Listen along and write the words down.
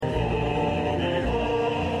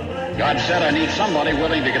God said, I need somebody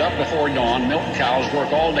willing to get up before dawn, milk cows,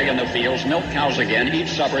 work all day in the fields, milk cows again, eat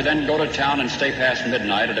supper, then go to town and stay past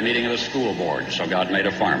midnight at a meeting of the school board. So God made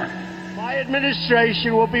a farmer. My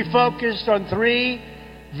administration will be focused on three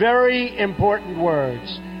very important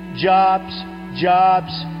words: jobs,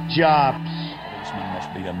 jobs, jobs. A policeman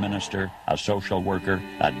must be a minister, a social worker,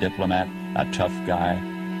 a diplomat, a tough guy,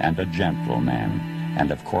 and a gentleman.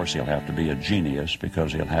 And of course he'll have to be a genius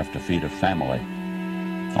because he'll have to feed a family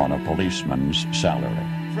on a policeman's salary.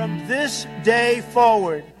 From this day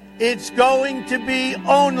forward, it's going to be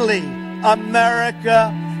only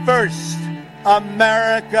America first.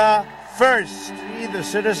 America first. We, the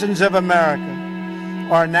citizens of America,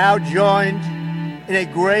 are now joined in a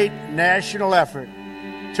great national effort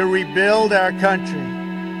to rebuild our country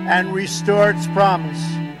and restore its promise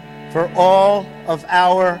for all of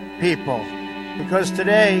our people. Because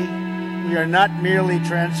today, we are not merely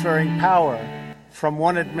transferring power from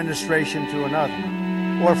one administration to another,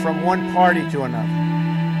 or from one party to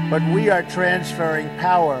another, but we are transferring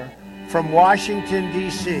power from Washington,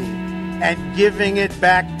 D.C., and giving it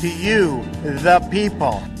back to you, the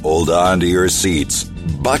people. Hold on to your seats.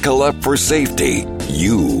 Buckle up for safety.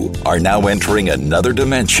 You are now entering another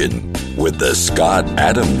dimension with the Scott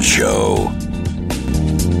Adams Show.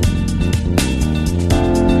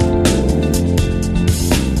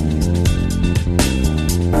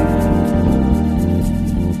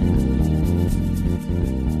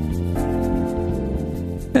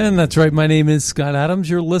 And that's right. My name is Scott Adams.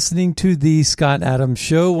 You're listening to the Scott Adams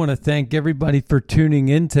Show. I want to thank everybody for tuning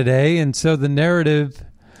in today. And so the narrative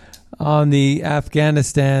on the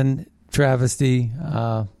Afghanistan travesty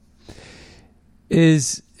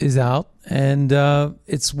is out. And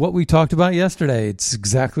it's what we talked about yesterday. It's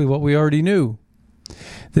exactly what we already knew.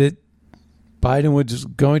 That Biden was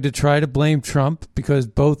going to try to blame Trump because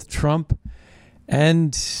both Trump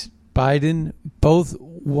and Biden both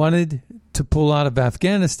wanted to pull out of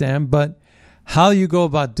Afghanistan, but how you go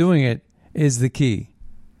about doing it is the key.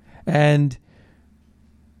 And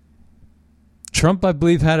Trump, I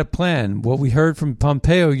believe, had a plan. What we heard from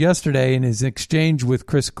Pompeo yesterday in his exchange with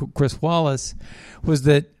Chris Wallace was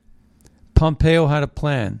that Pompeo had a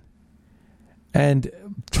plan and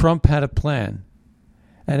Trump had a plan.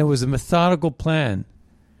 And it was a methodical plan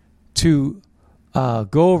to go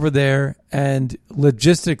over there and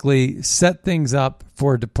logistically set things up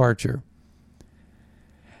for a departure.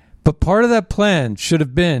 But part of that plan should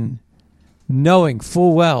have been knowing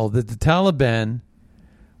full well that the Taliban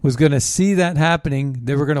was going to see that happening.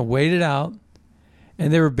 They were going to wait it out,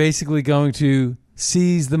 and they were basically going to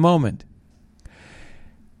seize the moment.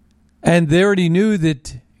 And they already knew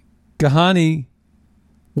that Ghani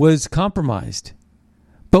was compromised.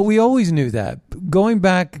 But we always knew that. Going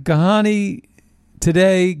back, Ghani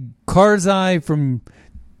today, Karzai from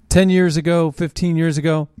 10 years ago, 15 years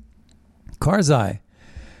ago, Karzai.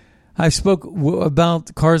 I spoke about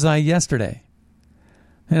Karzai yesterday.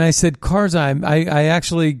 And I said, Karzai, I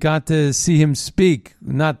actually got to see him speak.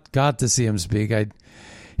 Not got to see him speak.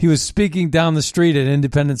 He was speaking down the street at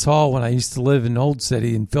Independence Hall when I used to live in Old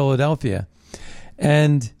City in Philadelphia.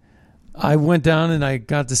 And I went down and I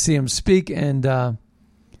got to see him speak. And I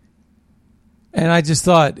just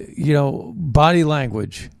thought, body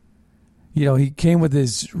language. He came with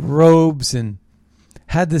his robes and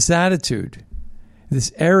had this attitude,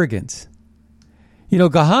 this arrogance.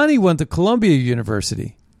 Ghani went to Columbia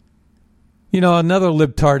University. Another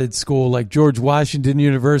libtarded school like George Washington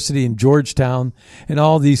University and Georgetown and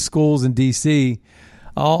all these schools in D.C.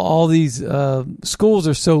 All these schools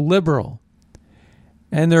are so liberal.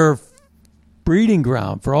 And they're a breeding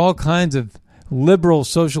ground for all kinds of liberal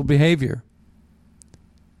social behavior.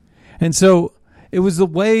 And so it was the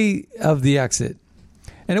way of the exit.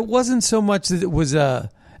 And it wasn't so much that it was a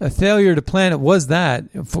failure to plan. It was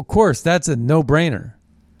that. Of course, that's a no-brainer.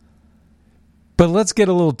 But let's get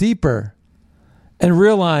a little deeper and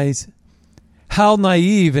realize how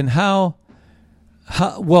naive and how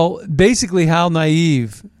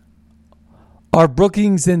naive are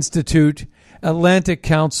Brookings Institute, Atlantic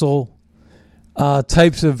Council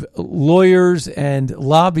types of lawyers and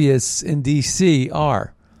lobbyists in D.C.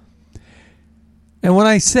 are. And when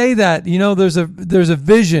I say that, there's a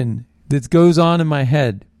vision that goes on in my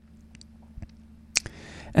head.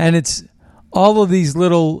 And it's all of these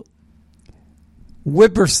little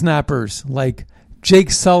whippersnappers like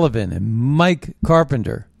Jake Sullivan and Mike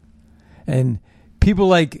Carpenter and people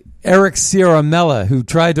like Eric Ciaramella, who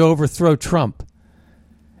tried to overthrow Trump,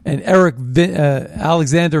 and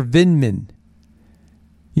Alexander Vindman,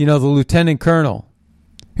 the lieutenant colonel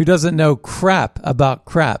who doesn't know crap about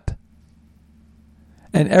crap.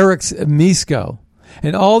 And Eric Misko.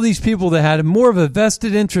 and all these people that had more of a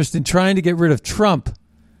vested interest in trying to get rid of Trump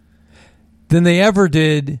than they ever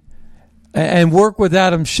did, and work with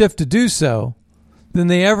Adam Schiff to do so, than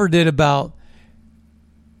they ever did about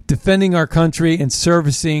defending our country and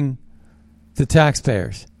servicing the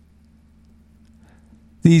taxpayers.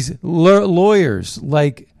 These lawyers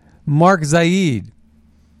like Mark Zaid,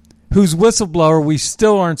 whose whistleblower we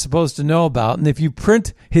still aren't supposed to know about. And if you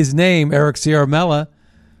print his name, Eric Ciaramella,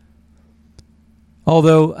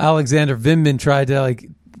 although Alexander Vindman tried to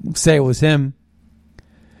say it was him,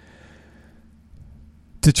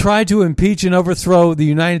 to try to impeach and overthrow the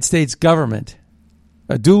United States government,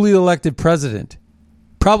 a duly elected president,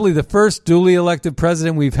 probably the first duly elected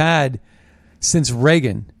president we've had since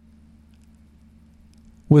Reagan,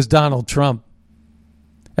 was Donald Trump.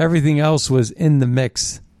 Everything else was in the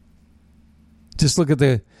mix. Just look at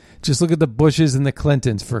the Bushes and the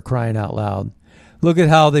Clintons, for crying out loud. Look at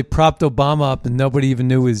how they propped Obama up and nobody even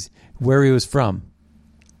knew where he was from.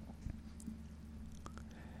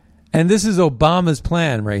 And this is Obama's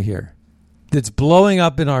plan right here that's blowing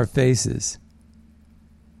up in our faces.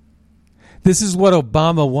 This is what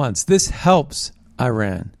Obama wants. This helps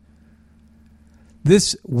Iran.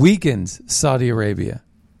 This weakens Saudi Arabia.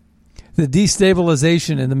 The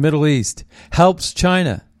destabilization in the Middle East helps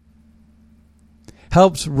China,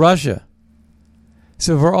 helps Russia.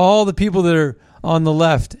 So for all the people that are on the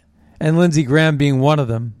left, and Lindsey Graham being one of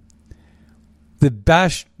them, that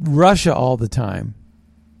bash Russia all the time,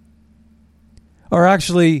 are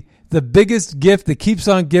actually the biggest gift that keeps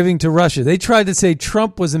on giving to Russia. They tried to say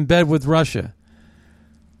Trump was in bed with Russia.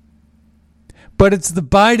 But it's the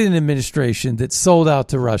Biden administration that sold out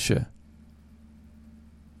to Russia,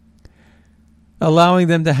 allowing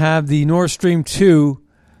them to have the Nord Stream 2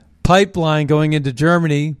 pipeline going into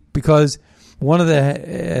Germany because one of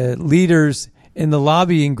the leaders in the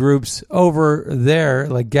lobbying groups over there,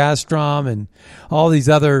 like Gazprom and all these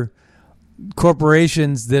other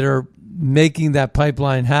corporations that are making that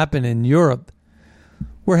pipeline happen in Europe,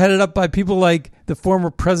 were headed up by people like the former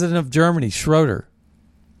president of Germany, Schroeder.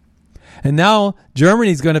 And now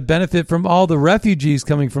Germany's going to benefit from all the refugees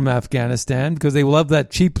coming from Afghanistan because they love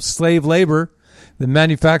that cheap slave labor that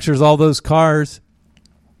manufactures all those cars.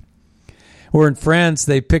 Or in France,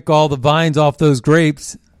 they pick all the vines off those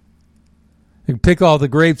grapes. They pick all the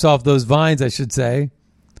grapes off those vines, I should say.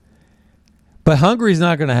 But Hungary's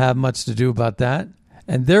not going to have much to do about that.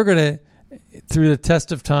 And they're going to, through the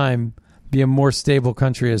test of time, be a more stable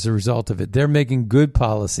country as a result of it. They're making good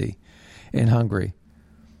policy in Hungary.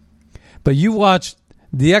 But you watch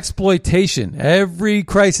the exploitation. Every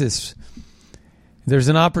crisis, there's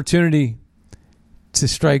an opportunity to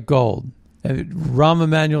strike gold. And Rahm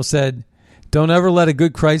Emanuel said, don't ever let a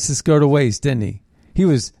good crisis go to waste, didn't he? He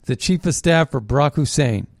was the chief of staff for Barack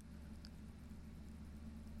Hussein.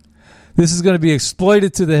 This is going to be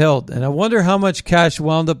exploited to the hilt. And I wonder how much cash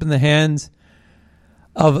wound up in the hands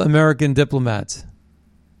of American diplomats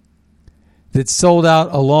that sold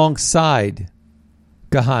out alongside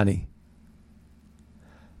Ghani.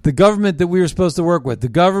 The government that we were supposed to work with, the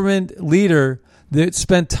government leader that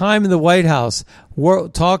spent time in the White House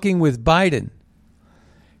talking with Biden,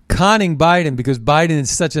 conning Biden because Biden is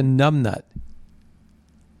such a numbnut,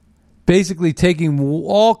 basically taking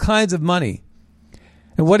all kinds of money.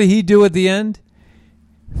 And what did he do at the end?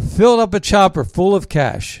 Filled up a chopper full of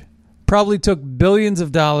cash, probably took billions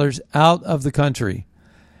of dollars out of the country,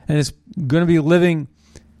 and is going to be living,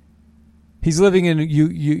 he's living in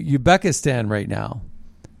Uzbekistan right now.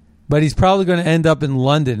 But he's probably going to end up in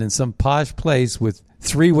London in some posh place with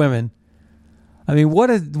 3 women. I mean, what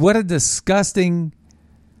a disgusting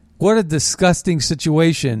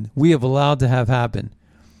situation we have allowed to have happen.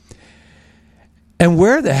 And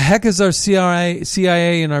where the heck is our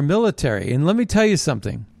CIA and our military? And let me tell you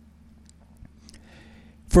something.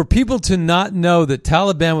 For people to not know that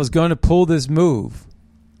Taliban was going to pull this move.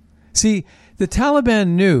 See, the Taliban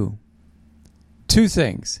knew 2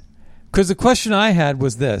 things. Because the question I had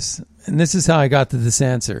was this, and this is how I got to this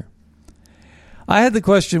answer. I had the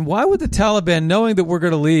question, why would the Taliban, knowing that we're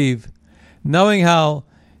going to leave, knowing how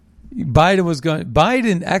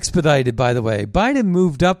Biden expedited, by the way, Biden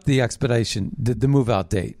moved up the expedition, the move out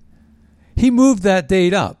date. He moved that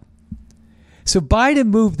date up. So Biden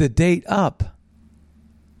moved the date up.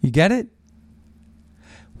 You get it?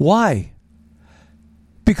 Why?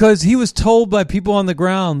 Because he was told by people on the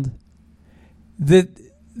ground that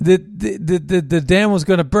the dam was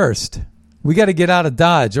going to burst. We got to get out of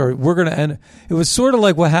Dodge or we're going to end. It was sort of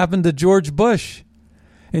like what happened to George Bush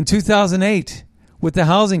in 2008 with the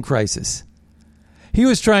housing crisis. He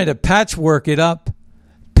was trying to patchwork it up,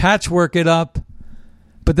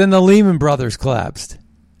 But then the Lehman Brothers collapsed.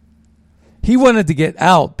 He wanted to get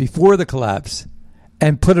out before the collapse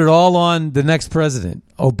and put it all on the next president,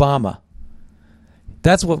 Obama.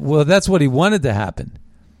 That's what he wanted to happen.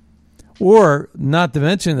 Or not to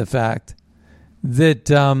mention the fact that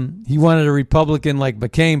he wanted a Republican like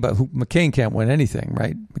McCain, but McCain can't win anything,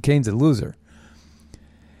 right? McCain's a loser.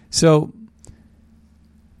 So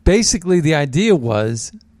basically the idea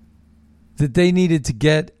was that they needed to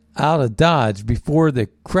get out of Dodge before the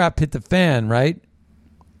crap hit the fan, right?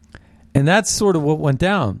 And that's sort of what went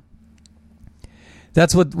down.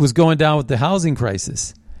 That's what was going down with the housing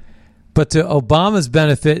crisis. But to Obama's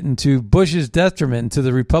benefit and to Bush's detriment and to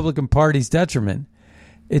the Republican Party's detriment,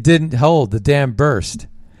 it didn't hold. The dam burst.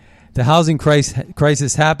 The housing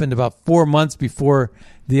crisis happened about 4 months before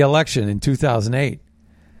the election in 2008.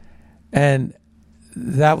 And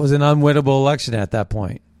that was an unwinnable election at that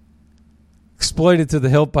point. Exploited to the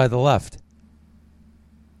hilt by the left.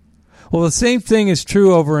 Well, the same thing is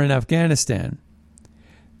true over in Afghanistan.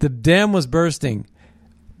 The dam was bursting.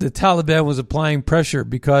 The Taliban was applying pressure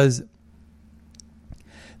because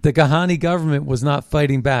the Ghani government was not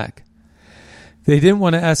fighting back. They didn't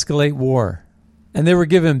want to escalate war. And they were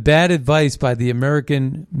given bad advice by the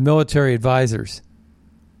American military advisors.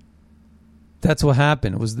 That's what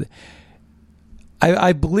happened.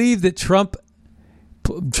 I believe that Trump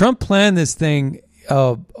planned this thing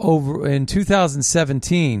over in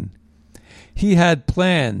 2017. He had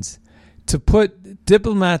plans to put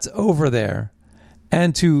diplomats over there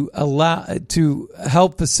and to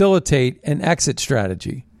help facilitate an exit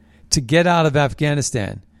strategy to get out of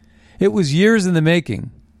Afghanistan. It was years in the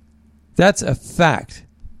making. That's a fact.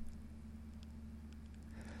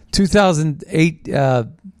 2008, I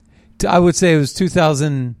would say it was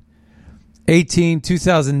 2018,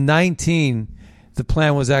 2019, the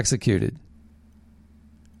plan was executed.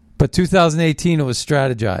 But 2018, it was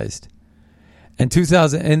strategized.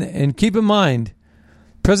 And keep in mind,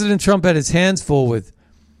 President Trump had his hands full with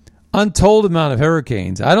untold amount of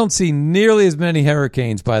hurricanes. I don't see nearly as many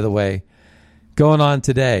hurricanes, by the way, going on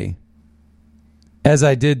today as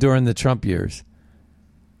I did during the Trump years.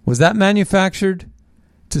 Was that manufactured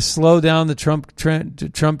to slow down the Trump train?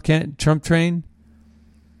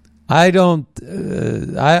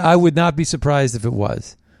 I would not be surprised if it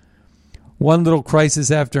was. One little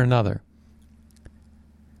crisis after another.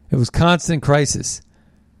 It was constant crisis.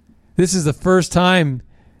 This is the first time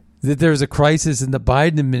that there's a crisis in the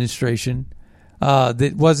Biden administration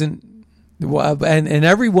that wasn't, and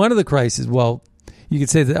every one of the crises, well, you could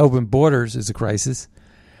say that open borders is a crisis,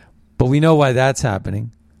 but we know why that's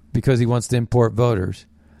happening, because he wants to import voters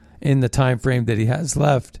in the time frame that he has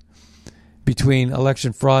left between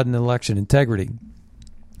election fraud and election integrity.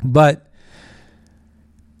 But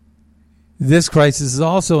this crisis is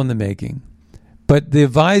also in the making. But the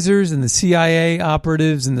advisors and the CIA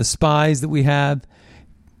operatives and the spies that we have,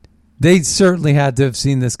 they certainly had to have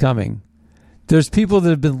seen this coming. There's people that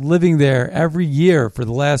have been living there every year for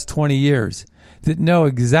the last 20 years that know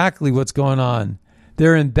exactly what's going on.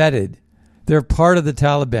 They're embedded. They're part of the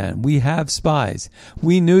Taliban. We have spies.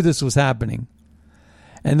 We knew this was happening.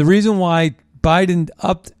 And the reason why Biden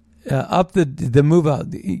upped the move out,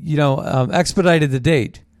 expedited the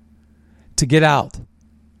date to get out,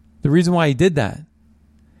 the reason why he did that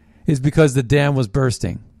is because the dam was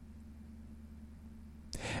bursting.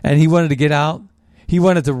 And he wanted to get out. He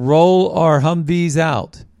wanted to roll our Humvees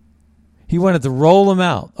out. He wanted to roll them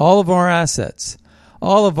out. All of our assets.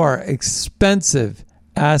 All of our expensive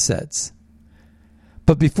assets.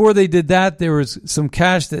 But before they did that, there was some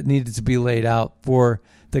cash that needed to be laid out for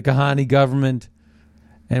the Ghani government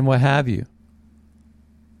and what have you.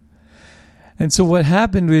 And so what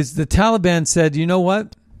happened is the Taliban said, you know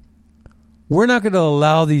what? We're not going to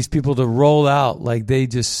allow these people to roll out like they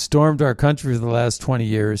just stormed our country for the last 20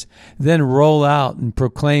 years, then roll out and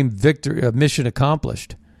proclaim victory, mission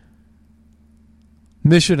accomplished.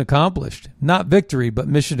 Mission accomplished. Not victory, but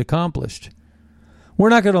mission accomplished. We're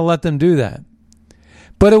not going to let them do that.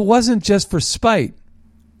 But it wasn't just for spite.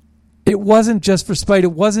 It wasn't just for spite.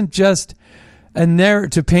 It wasn't just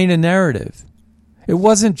to paint a narrative. It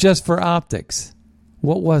wasn't just for optics.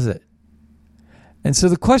 What was it? And so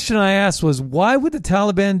the question I asked was, why would the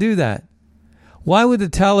Taliban do that? Why would the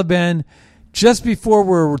Taliban, just before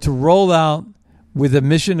we're to roll out with a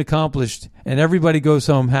mission accomplished and everybody goes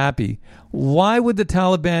home happy, why would the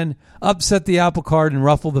Taliban upset the apple cart and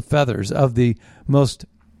ruffle the feathers of the most,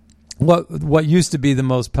 what used to be the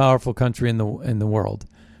most powerful country in the world?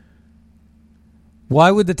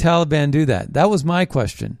 Why would the Taliban do that? That was my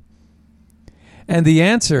question. And the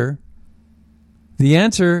answer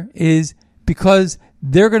is because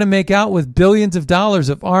they're going to make out with billions of dollars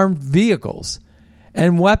of armed vehicles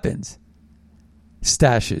and weapons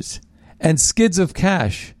stashes and skids of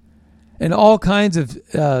cash and all kinds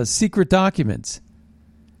of secret documents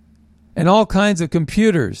and all kinds of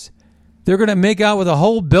computers. They're going to make out with a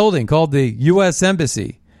whole building called the U.S.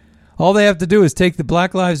 Embassy. All they have to do is take the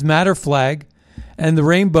Black Lives Matter flag and the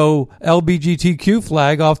rainbow LGBTQ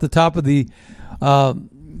flag off the top of the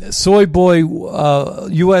soy boy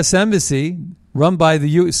U.S. Embassy, run by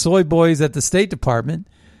the soy boys at the State Department.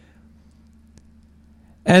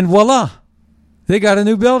 And voila, they got a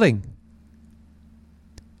new building.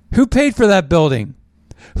 Who paid for that building?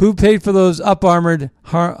 Who paid for those up-armored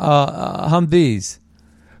Humvees?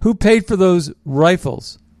 Who paid for those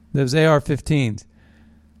rifles, those AR-15s?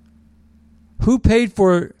 Who paid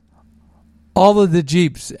for all of the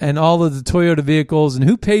Jeeps and all of the Toyota vehicles, and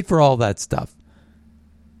who paid for all that stuff?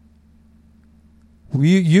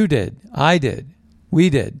 You did. I did. We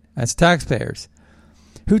did as taxpayers.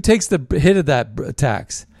 Who takes the hit of that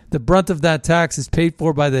tax? The brunt of that tax is paid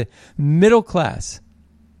for by the middle class,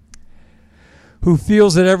 who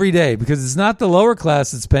feels it every day, because it's not the lower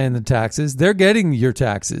class that's paying the taxes. They're getting your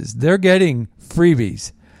taxes. They're getting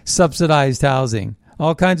freebies, subsidized housing,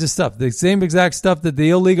 all kinds of stuff. The same exact stuff that the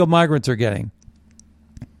illegal migrants are getting.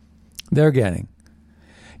 They're getting.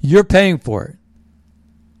 You're paying for it.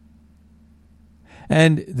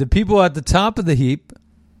 And the people at the top of the heap,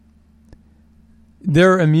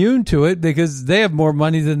 they're immune to it because they have more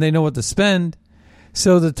money than they know what to spend.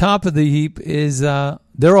 So the top of the heap is,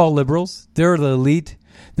 they're all liberals. They're the elite.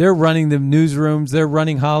 They're running the newsrooms. They're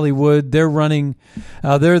running Hollywood. They're the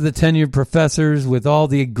tenured professors with all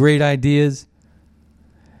the great ideas.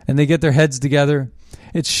 And they get their heads together.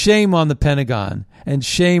 It's shame on the Pentagon and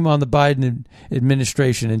shame on the Biden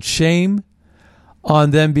administration and shame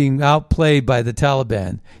on them being outplayed by the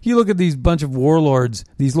Taliban. You look at these bunch of warlords,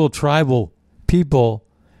 these little tribal people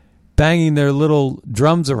banging their little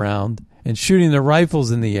drums around and shooting their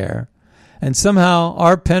rifles in the air. And somehow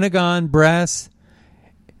our Pentagon brass,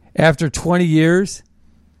 after 20 years,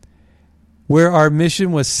 where our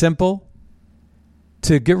mission was simple,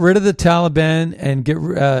 to get rid of the Taliban and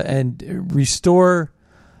and restore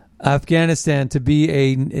Afghanistan to be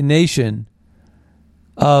a nation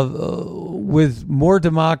with more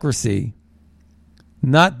democracy,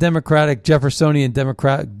 not democratic Jeffersonian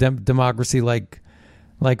democracy like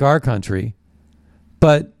our country,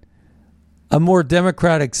 but a more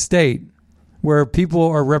democratic state where people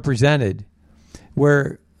are represented,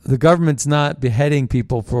 where the government's not beheading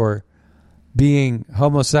people for being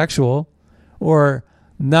homosexual or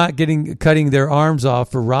not cutting their arms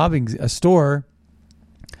off for robbing a store,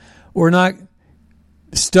 or not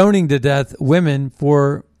stoning to death women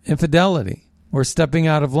for infidelity or stepping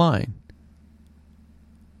out of line.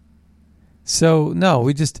 So, no,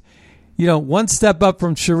 we just, one step up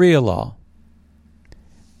from Sharia law.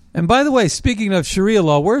 And by the way, speaking of Sharia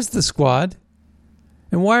law, where's the squad?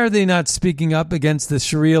 And why are they not speaking up against the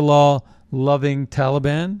Sharia law loving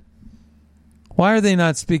Taliban? Why are they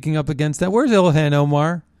not speaking up against that? Where's Ilhan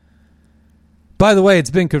Omar? By the way, it's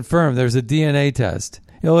been confirmed. There's a DNA test.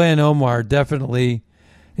 Ilhan Omar definitely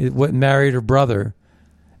married her brother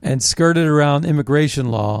and skirted around immigration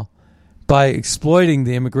law by exploiting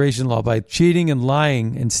the immigration law, by cheating and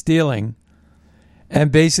lying and stealing,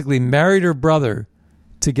 and basically married her brother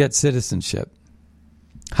to get citizenship.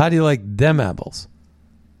 How do you like them apples?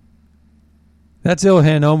 That's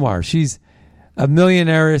Ilhan Omar. She's a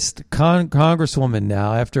millionairist congresswoman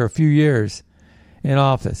now after a few years in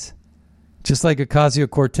office. Just like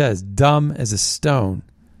Ocasio-Cortez, dumb as a stone.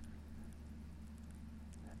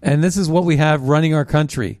 And this is what we have running our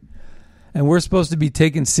country. And we're supposed to be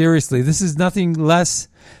taken seriously. This is nothing less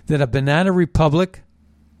than a banana republic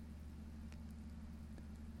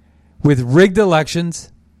with rigged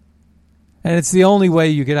elections. And it's the only way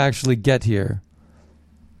you could actually get here.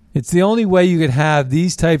 It's the only way you could have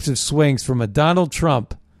these types of swings from a Donald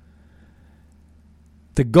Trump,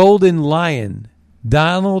 the golden lion,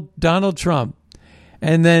 Donald Trump,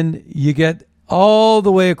 and then you get all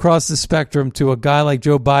the way across the spectrum to a guy like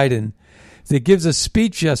Joe Biden that gives a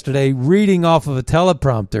speech yesterday reading off of a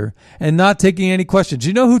teleprompter and not taking any questions.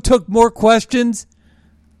 You know who took more questions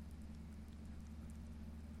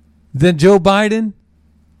than Joe Biden?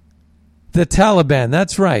 The Taliban.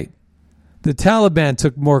 That's right. The Taliban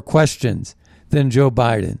took more questions than Joe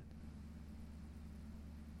Biden.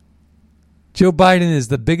 Joe Biden is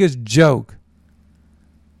the biggest joke.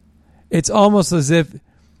 It's almost as if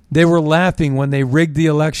they were laughing when they rigged the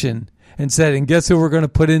election and said, and guess who we're going to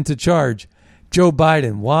put into charge? Joe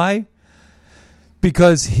Biden. Why?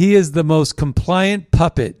 Because he is the most compliant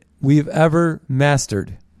puppet we've ever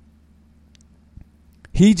mastered.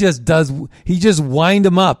 He just wind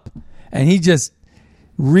them up, and he just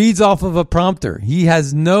reads off of a prompter. He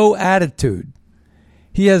has no attitude.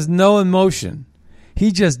 He has no emotion.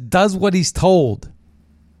 He just does what he's told.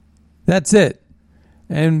 That's it.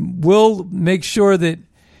 And we'll make sure that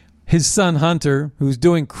his son Hunter, who's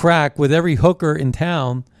doing crack with every hooker in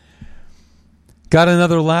town, got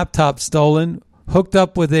another laptop stolen, hooked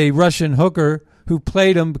up with a Russian hooker who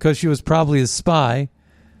played him because she was probably a spy,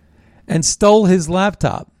 and stole his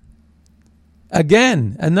laptop.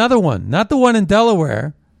 Again, another one. Not the one in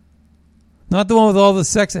Delaware. Not the one with all the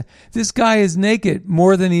sex. This guy is naked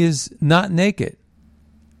more than he is not naked.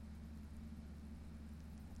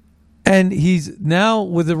 And he's now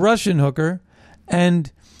with a Russian hooker,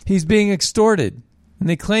 and he's being extorted. And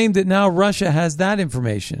they claim that now Russia has that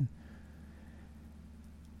information.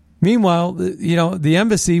 Meanwhile, the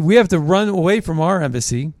embassy, we have to run away from our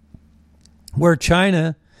embassy, where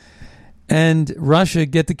China and Russia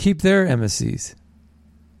get to keep their embassies.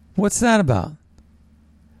 What's that about?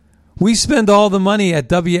 We spend all the money at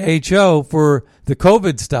WHO for the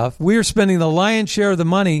COVID stuff. We are spending the lion's share of the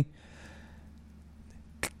money,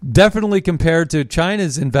 definitely compared to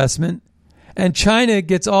China's investment, and China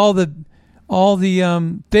gets all the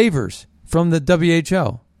favors from the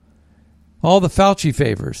WHO, all the Fauci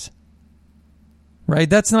favors. Right?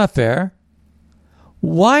 That's not fair.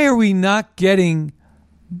 Why are we not getting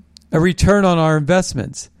a return on our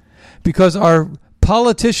investments? Because our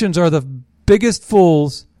politicians are the biggest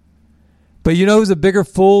fools. But you know who's a bigger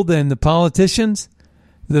fool than the politicians?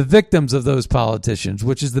 The victims of those politicians,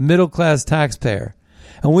 which is the middle-class taxpayer.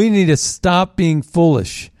 And we need to stop being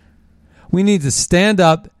foolish. We need to stand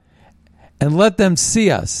up and let them see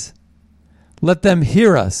us. Let them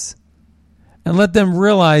hear us. And let them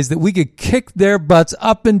realize that we could kick their butts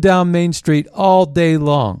up and down Main Street all day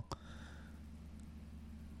long.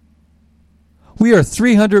 We are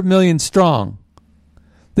 300 million strong.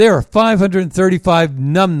 There are 535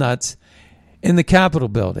 numbnuts in the Capitol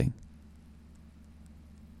building.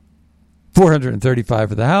 435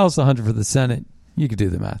 for the House, 100 for the Senate. You could do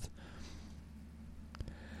the math.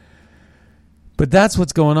 But that's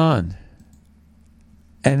what's going on.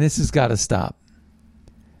 And this has got to stop.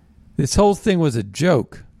 This whole thing was a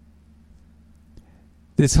joke.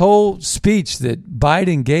 This whole speech that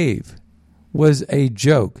Biden gave was a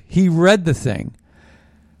joke. He read the thing.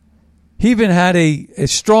 He even had a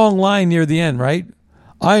strong line near the end, right?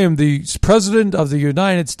 I am the President of the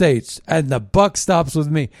United States, and the buck stops with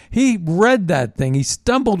me. He read that thing. He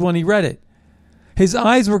stumbled when he read it. His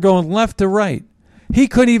eyes were going left to right. He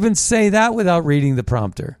couldn't even say that without reading the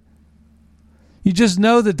prompter. You just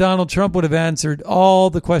know that Donald Trump would have answered all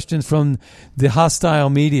the questions from the hostile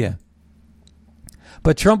media.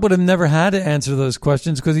 But Trump would have never had to answer those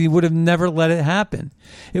questions because he would have never let it happen.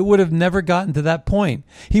 It would have never gotten to that point.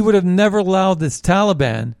 He would have never allowed this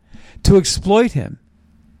Taliban to exploit him.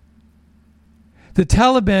 The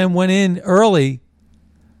Taliban went in early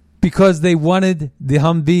because they wanted the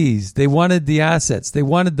Humvees. They wanted the assets. They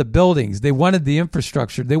wanted the buildings. They wanted the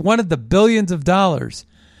infrastructure. They wanted the billions of dollars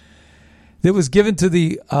that was given to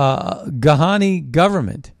the Ghani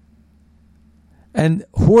government and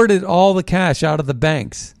hoarded all the cash out of the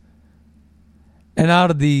banks and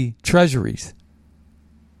out of the treasuries.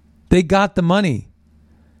 They got the money.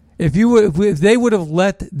 If they would have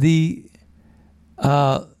let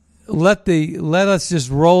us just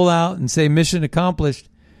roll out and say mission accomplished,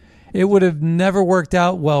 it would have never worked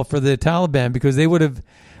out well for the Taliban because we would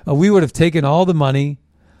have taken all the money.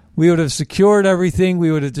 We would have secured everything.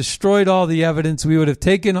 We would have destroyed all the evidence. We would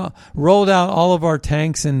have rolled out all of our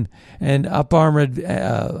tanks and up-armored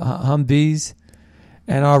Humvees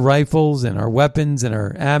and our rifles and our weapons and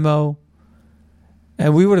our ammo.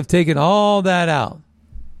 And we would have taken all that out.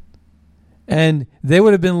 And they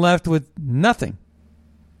would have been left with nothing.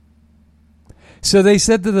 So they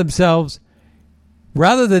said to themselves,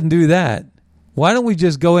 rather than do that, why don't we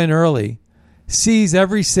just go in early, seize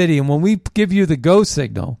every city, and when we give you the go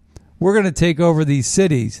signal, we're going to take over these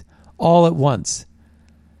cities all at once.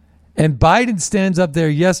 And Biden stands up there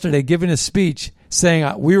yesterday giving a speech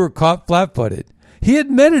saying we were caught flat-footed. He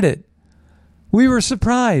admitted it. We were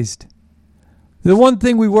surprised. The one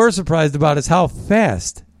thing we were surprised about is how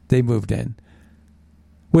fast they moved in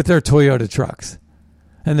with their Toyota trucks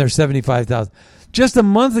and their 75,000. Just a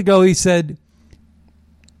month ago, he said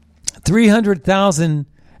 300,000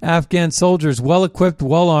 Afghan soldiers, well-equipped,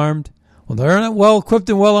 well-armed. Well, they're not well-equipped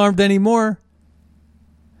and well-armed anymore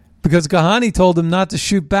because Ghani told them not to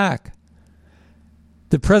shoot back.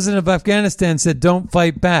 The president of Afghanistan said, don't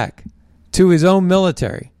fight back to his own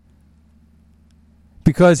military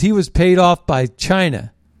because he was paid off by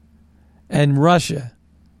China and Russia.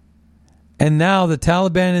 And now the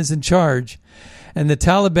Taliban is in charge, and the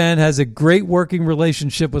Taliban has a great working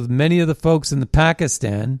relationship with many of the folks in the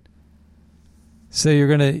Pakistan. So you're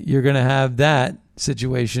gonna have that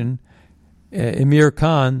situation. President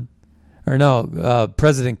Khan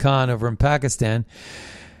over in Pakistan,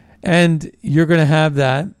 and you're going to have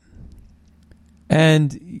that.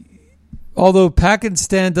 And although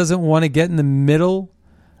Pakistan doesn't want to get in the middle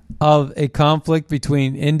of a conflict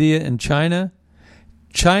between India and China,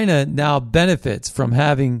 China now benefits from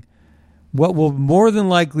having what will more than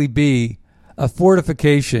likely be a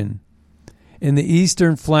fortification in the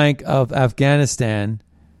eastern flank of Afghanistan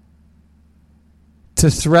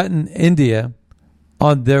to threaten India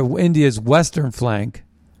on India's western flank,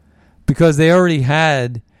 because they already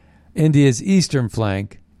had India's eastern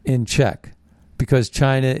flank in check, because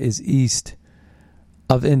China is east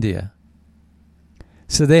of India.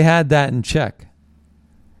 So they had that in check.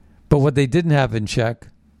 But what they didn't have in check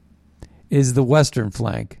is the western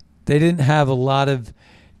flank. They didn't have a lot of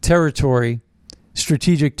territory,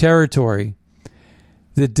 strategic territory,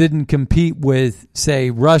 that didn't compete with, say,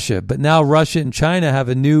 Russia. But now Russia and China have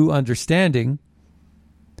a new understanding,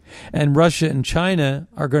 and Russia and China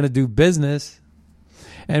are going to do business,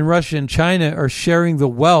 and Russia and China are sharing the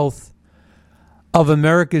wealth of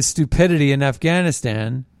America's stupidity in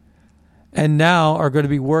Afghanistan, and now are going to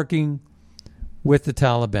be working with the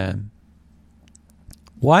Taliban.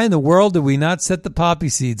 Why in the world did we not set the poppy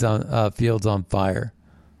seeds on fields on fire?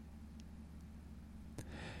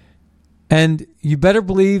 And you better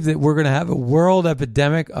believe that we're going to have a world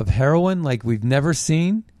epidemic of heroin like we've never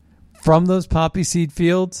seen from those poppy seed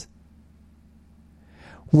fields.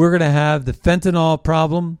 We're going to have the fentanyl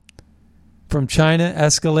problem from China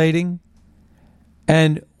escalating.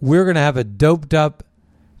 And we're going to have a doped up,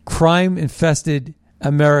 crime-infested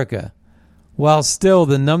America. While still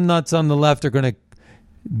the numbnuts on the left are going to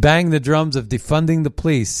bang the drums of defunding the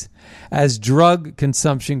police as drug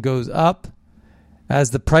consumption goes up,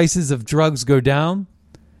 as the prices of drugs go down.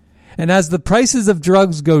 And as the prices of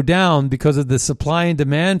drugs go down because of the supply and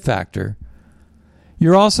demand factor,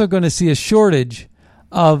 you're also going to see a shortage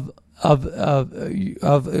of affordable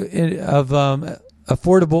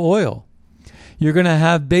oil. You're going to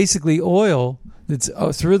have basically oil that's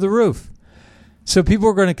through the roof. So people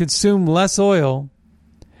are going to consume less oil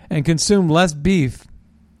and consume less beef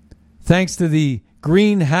thanks to the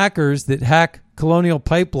green hackers that hack Colonial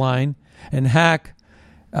Pipeline and hack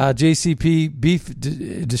JCP beef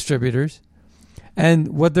distributors. And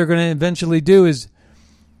what they're going to eventually do is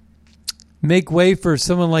make way for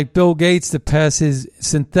someone like Bill Gates to pass his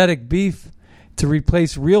synthetic beef to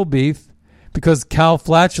replace real beef, because cow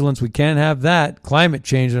flatulence, we can't have that, climate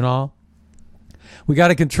change and all. We got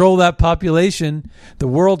to control that population. The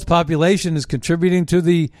world's population is contributing to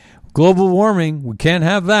the global warming. We can't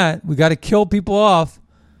have that. We got to kill people off.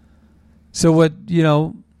 So what,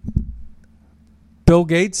 Bill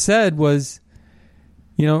Gates said was,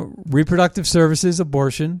 reproductive services,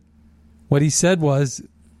 abortion. What he said was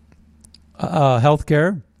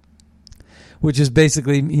healthcare, which is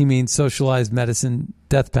basically, he means socialized medicine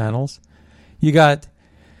death panels. You got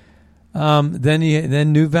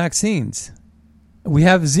then new vaccines. We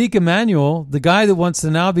have Zeke Emanuel, the guy that wants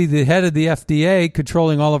to now be the head of the FDA,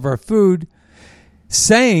 controlling all of our food,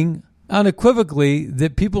 saying unequivocally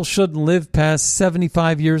that people shouldn't live past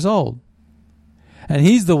 75 years old. And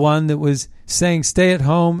he's the one that was saying stay at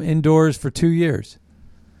home indoors for 2 years.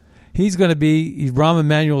 He's going to be Rahm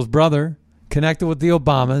Emanuel's brother, connected with the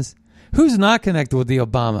Obamas. Who's not connected with the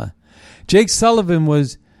Obama? Jake Sullivan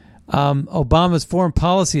was Obama's foreign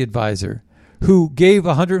policy advisor, who gave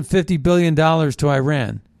 $150 billion to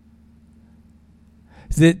Iran,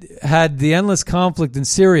 that had the endless conflict in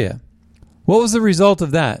Syria. What was the result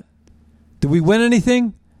of that? Did we win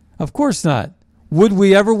anything? Of course not. Would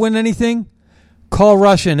we ever win anything? Call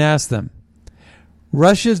Russia and ask them.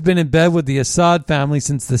 Russia's been in bed with the Assad family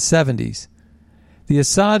since the 70s. The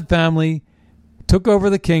Assad family took over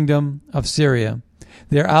the kingdom of Syria.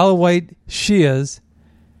 They're Alawite Shias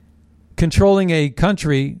controlling a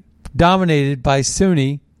country dominated by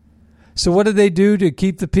Sunni. So what did they do to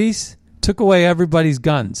keep the peace? Took away everybody's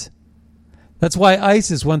guns. That's why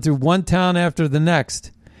ISIS went through one town after the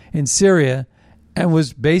next in Syria and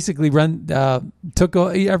was basically took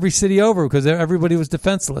every city over, because everybody was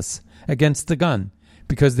defenseless against the gun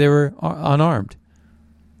because they were unarmed.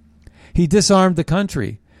 He disarmed the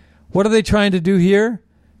country. What are they trying to do here?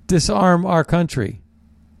 Disarm our country.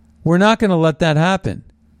 We're not going to let that happen.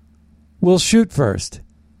 We'll shoot first.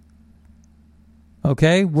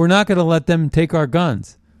 Okay? We're not going to let them take our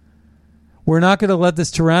guns. We're not going to let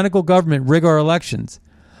this tyrannical government rig our elections.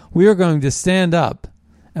 We are going to stand up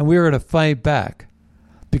and we are going to fight back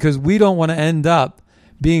because we don't want to end up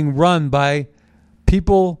being run by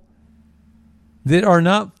people that are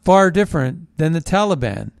not far different than the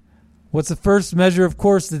Taliban. What's the first measure, of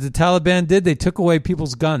course, that the Taliban did? They took away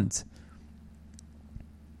people's guns.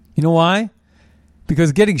 You know why?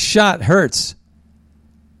 Because getting shot hurts.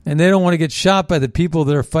 And they don't want to get shot by the people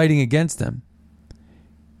that are fighting against them.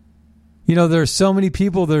 You know, there are so many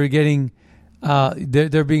people that are getting,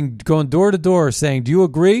 they're being going door to door saying, do you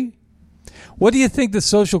agree? What do you think the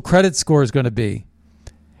social credit score is going to be?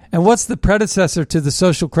 And what's the predecessor to the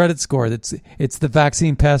social credit score? It's the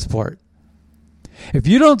vaccine passport. If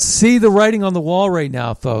you don't see the writing on the wall right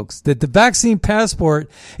now, folks, that the vaccine passport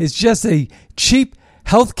is just a cheap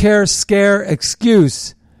healthcare scare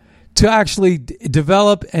excuse to actually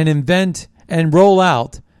develop and invent and roll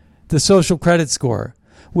out the social credit score,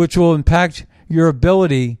 which will impact your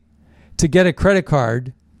ability to get a credit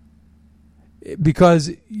card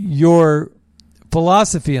because your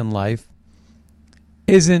philosophy in life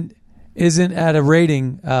isn't at a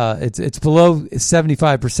rating. It's below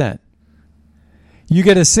 75%. You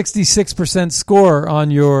get a 66% score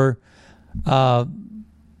on your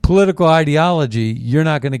political ideology, you're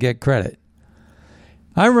not going to get credit.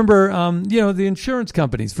 I remember, the insurance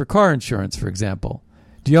companies for car insurance, for example.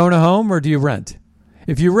 Do you own a home or do you rent?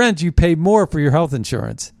 If you rent, you pay more for your health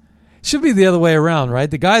insurance. It should be the other way around, right?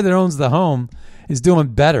 The guy that owns the home is doing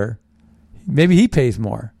better. Maybe he pays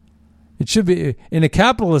more. It should be, in a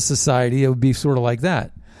capitalist society, it would be sort of like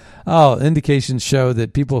that. Oh, indications show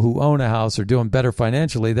that people who own a house are doing better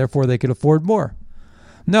financially, therefore they could afford more.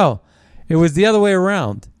 No, it was the other way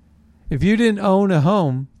around. If you didn't own a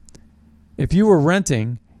home, if you were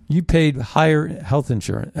renting, you paid higher health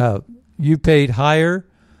insurance. You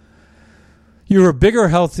were a bigger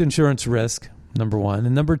health insurance risk, number one.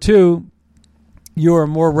 And number two, you were a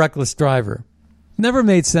more reckless driver. Never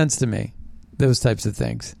made sense to me, those types of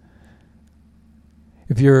things.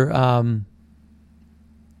 If you're,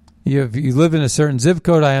 if you live in a certain zip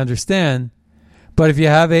code, I understand. But if you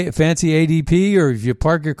have a fancy ADP or if you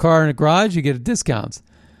park your car in a garage, you get discounts.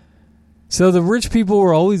 So the rich people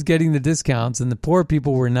were always getting the discounts and the poor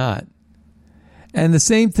people were not. And the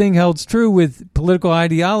same thing holds true with political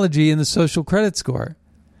ideology and the social credit score.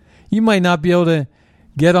 You might not be able to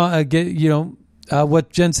what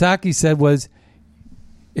Jen Psaki said was,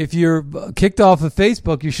 if you're kicked off of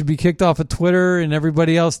Facebook, you should be kicked off of Twitter and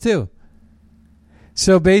everybody else too.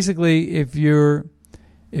 So basically, if you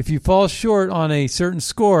fall short on a certain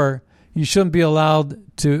score, you shouldn't be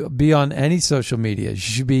allowed to be on any social media. You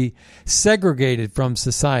should be segregated from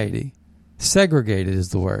society. Segregated is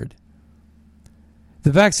the word.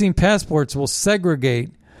 The vaccine passports will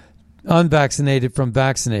segregate unvaccinated from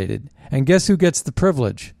vaccinated. And guess who gets the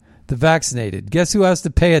privilege? The vaccinated. Guess who has to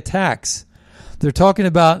pay a tax? They're talking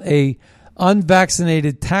about a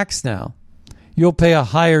unvaccinated tax now. You'll pay a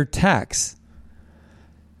higher tax.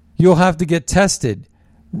 You'll have to get tested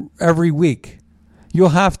every week. You'll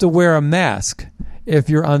have to wear a mask if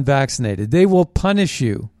you're unvaccinated. They will punish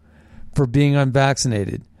you for being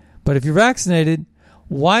unvaccinated. But if you're vaccinated,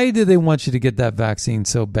 why do they want you to get that vaccine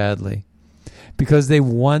so badly? Because they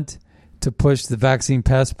want to push the vaccine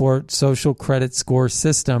passport social credit score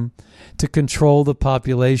system to control the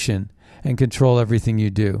population and control everything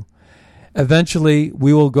you do. Eventually,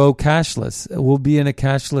 we will go cashless. We'll be in a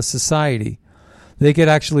cashless society. They could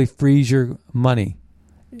actually freeze your money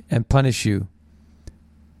and punish you.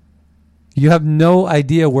 You have no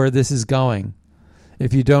idea where this is going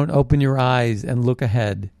if you don't open your eyes and look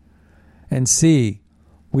ahead and see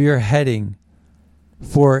we are heading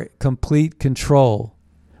for complete control.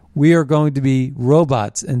 We are going to be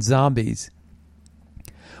robots and zombies.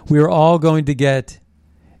 We are all going to get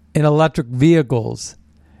in electric vehicles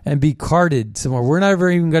and be carted somewhere. We're not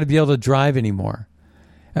even going to be able to drive anymore.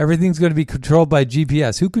 Everything's going to be controlled by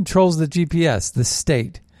GPS. Who controls the GPS? The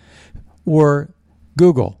state or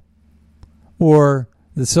Google or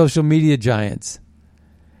the social media giants.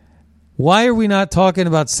 Why are we not talking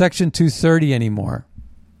about Section 230 anymore?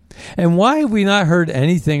 And why have we not heard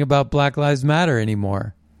anything about Black Lives Matter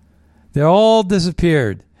anymore? They all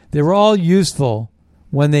disappeared. They were all useful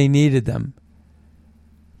when they needed them.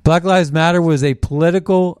 Black Lives Matter was a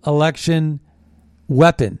political election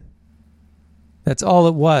weapon. That's all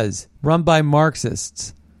it was, run by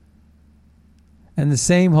Marxists. And the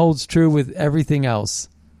same holds true with everything else.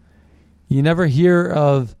 You never hear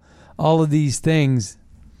of all of these things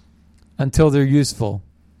until they're useful.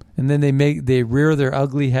 And then they rear their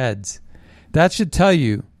ugly heads. That should tell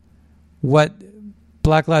you what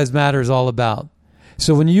Black Lives Matter is all about.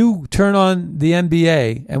 So when you turn on the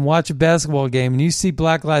NBA and watch a basketball game and you see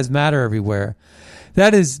Black Lives Matter everywhere,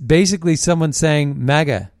 that is basically someone saying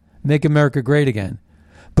MAGA, make America great again.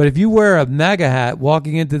 But if you wear a MAGA hat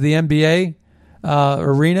walking into the NBA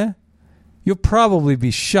arena, you'll probably be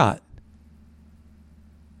shot.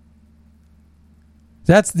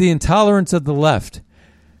 That's the intolerance of the left.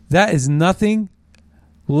 That is nothing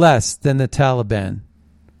less than the Taliban.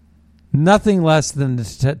 Nothing less than the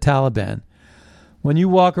Taliban. When you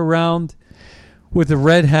walk around with a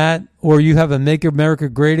red hat or you have a Make America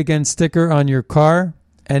Great Again sticker on your car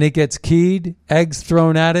and it gets keyed, eggs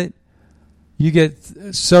thrown at it, you get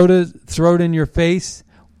soda thrown in your face,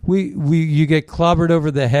 you get clobbered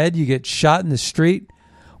over the head, you get shot in the street.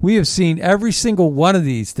 We have seen every single one of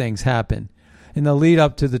these things happen in the lead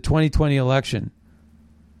up to the 2020 election.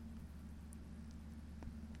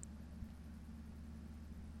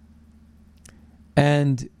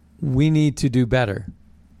 And we need to do better.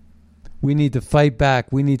 We need to fight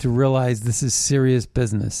back. We need to realize this is serious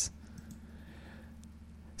business.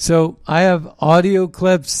 So I have audio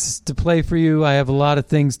clips to play for you. I have a lot of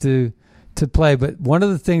things to play. But one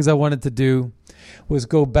of the things I wanted to do was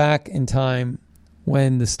go back in time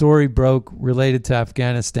when the story broke related to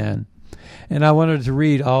Afghanistan. And I wanted to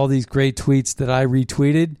read all these great tweets that I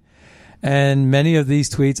retweeted. And many of these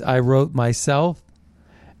tweets I wrote myself.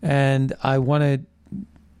 And I want to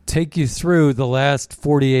take you through the last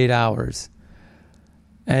 48 hours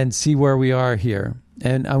and see where we are here.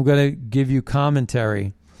 And I'm going to give you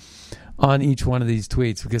commentary on each one of these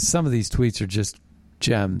tweets because some of these tweets are just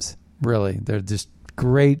gems, really. They're just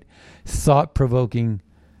great, thought-provoking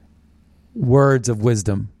words of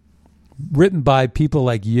wisdom written by people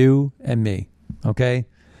like you and me, okay?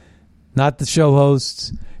 Not the show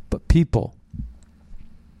hosts, but people.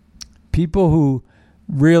 People who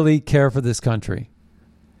really care for this country.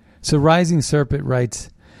 So Rising Serpent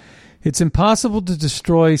writes, it's impossible to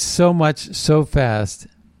destroy so much so fast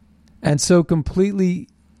and so completely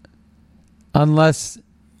unless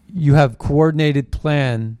you have a coordinated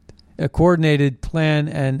plan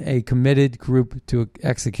and a committed group to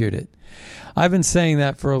execute it. I've been saying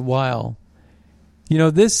that for a while. You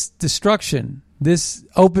know, this destruction, this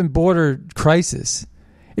open border crisis,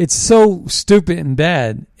 it's so stupid and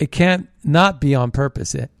bad. It can't not be on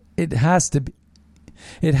purpose. It has to be.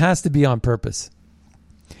 It has to be on purpose.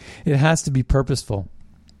 It has to be purposeful.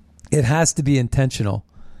 It has to be intentional.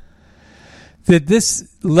 That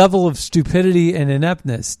this level of stupidity and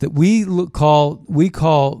ineptness that we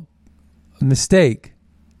call a mistake.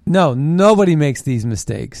 No, nobody makes these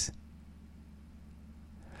mistakes.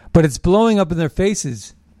 But it's blowing up in their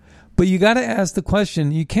faces. But you got to ask the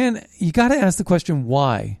question. You got to ask the question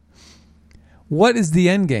why. What is the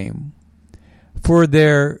end game for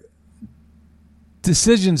their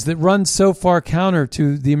decisions that run so far counter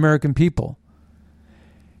to the American people?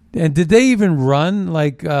 And did they even run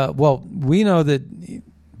we know that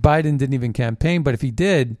Biden didn't even campaign, but if he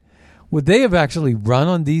did, would they have actually run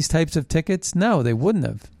on these types of tickets? No, they wouldn't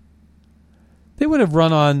have. They would have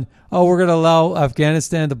run on, we're going to allow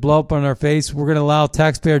Afghanistan to blow up on our face. We're going to allow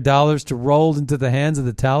taxpayer dollars to roll into the hands of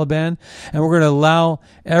the Taliban. And we're going to allow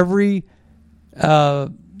every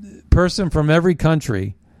person from every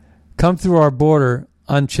country come through our border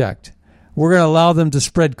unchecked. We're going to allow them to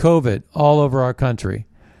spread COVID all over our country.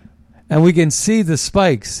 And we can see the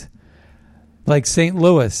spikes like St.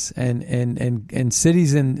 Louis and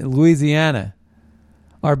cities in Louisiana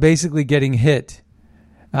are basically getting hit.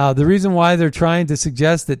 The reason why they're trying to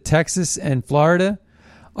suggest that Texas and Florida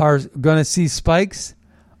are going to see spikes,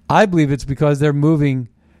 I believe it's because they're moving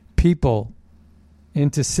people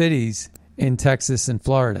into cities in Texas and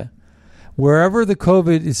Florida. Wherever the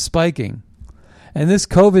COVID is spiking, and this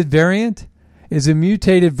COVID variant is a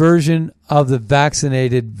mutated version of the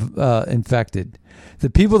vaccinated infected. The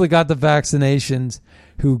people that got the vaccinations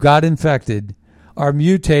who got infected are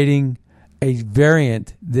mutating a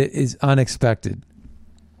variant that is unexpected.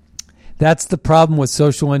 That's the problem with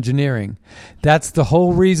social engineering. That's the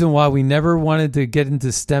whole reason why we never wanted to get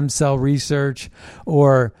into stem cell research,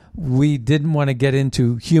 or we didn't want to get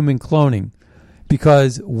into human cloning,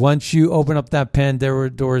 because once you open up that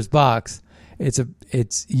Pandora's box,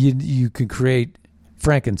 you could create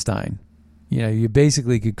Frankenstein. You know, you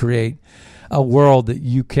basically could create a world that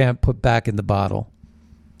you can't put back in the bottle.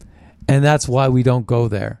 And that's why we don't go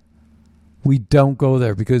there. We don't go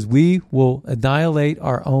there because we will annihilate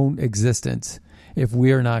our own existence if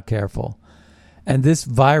we are not careful. And this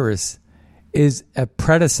virus is a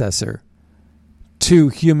predecessor to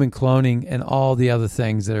human cloning and all the other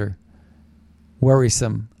things that are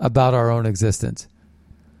worrisome about our own existence.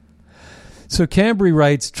 So Cambry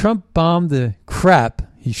writes, Trump bombed the crap,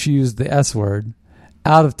 she used the S word,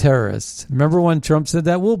 out of terrorists. Remember when Trump said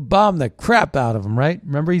that? We'll bomb the crap out of them, right?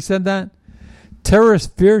 Remember he said that?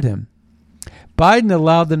 Terrorists feared him. Biden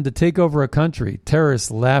allowed them to take over a country. Terrorists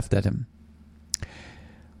laughed at him.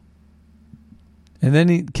 And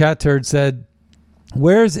then Cat Turd said,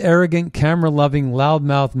 where's arrogant, camera-loving,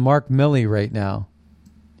 loudmouth Mark Milley right now?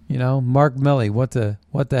 You know, Mark Milley, what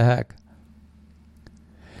the heck?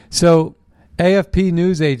 So, AFP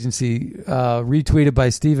news agency retweeted by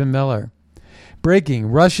Stephen Miller. Breaking,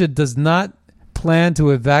 Russia does not plan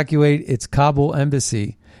to evacuate its Kabul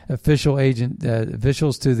embassy, officials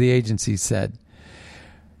to the agency said.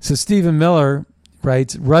 So Stephen Miller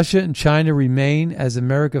writes, Russia and China remain as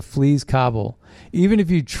America flees Kabul. Even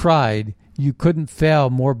if you tried, you couldn't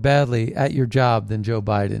fail more badly at your job than Joe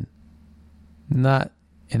Biden. Not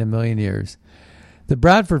in a million years. The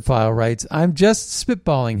Bradford File writes, I'm just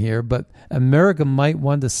spitballing here, but America might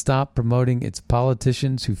want to stop promoting its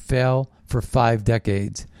politicians who fail for 5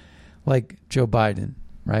 decades, like Joe Biden,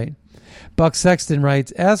 right? Buck Sexton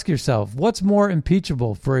writes, ask yourself, what's more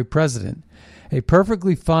impeachable for a president? A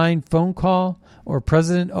perfectly fine phone call or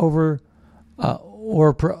president over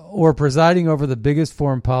or presiding over the biggest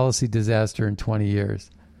foreign policy disaster in 20 years?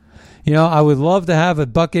 You know, I would love to have a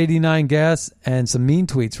 $1.89 gas and some mean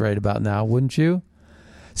tweets right about now, wouldn't you?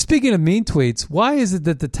 Speaking of mean tweets, why is it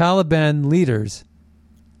that the Taliban leaders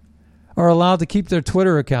are allowed to keep their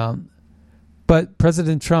Twitter account, but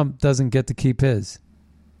President Trump doesn't get to keep his?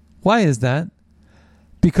 Why is that?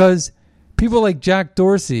 Because people like Jack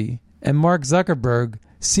Dorsey and Mark Zuckerberg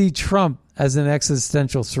see Trump as an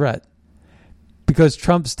existential threat. Because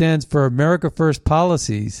Trump stands for America First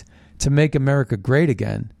policies to make America great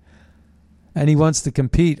again. And he wants to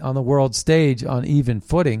compete on the world stage on even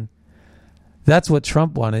footing. That's what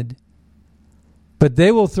Trump wanted. But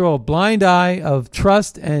they will throw a blind eye of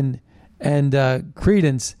trust and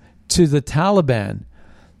credence to the Taliban.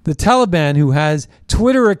 The Taliban, who has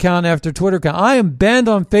Twitter account after Twitter account. I am banned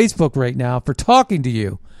on Facebook right now for talking to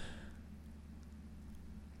you.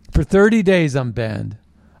 For 30 days I'm banned.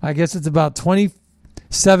 I guess it's about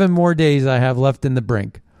 27 more days I have left in the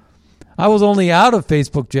brink. I was only out of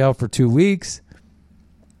Facebook jail for 2 weeks.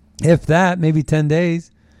 If that, maybe 10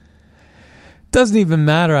 days. Doesn't even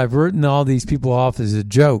matter. I've written all these people off as a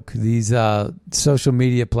joke. These social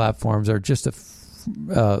media platforms are just a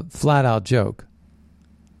flat-out joke.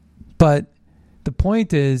 But the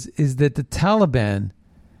point is that the Taliban,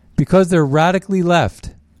 because they're radically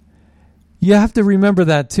left, you have to remember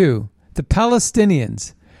that too. The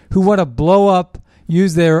Palestinians who want to blow up,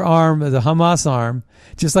 use their arm, the Hamas arm,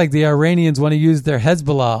 just like the Iranians want to use their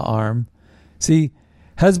Hezbollah arm. See,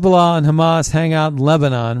 Hezbollah and Hamas hang out in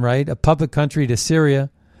Lebanon, right? A puppet country to Syria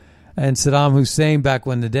and Saddam Hussein back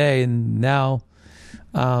in the day, and now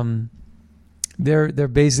they're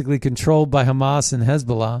basically controlled by Hamas and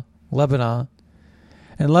Hezbollah, Lebanon.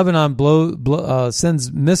 And Lebanon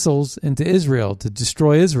sends missiles into Israel to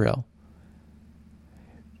destroy Israel.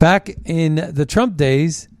 Back in the Trump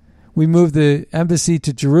days, we moved the embassy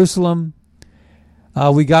to Jerusalem.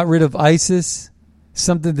 We got rid of ISIS,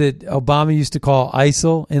 something that Obama used to call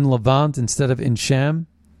ISIL in Levant instead of in Sham.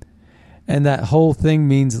 And that whole thing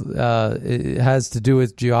means it has to do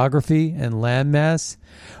with geography and landmass.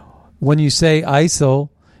 When you say ISIL,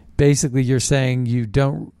 basically you're saying you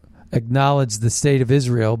don't acknowledge the state of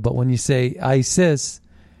Israel, but when you say ISIS,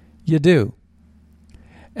 you do.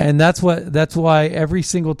 And that's why every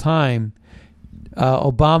single time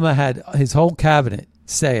Obama had his whole cabinet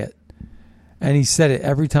say it, and he said it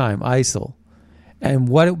every time, ISIL. And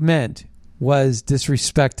what it meant was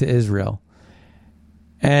disrespect to Israel.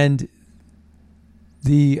 And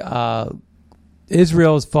the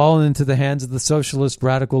Israel has fallen into the hands of the socialist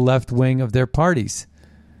radical left wing of their parties.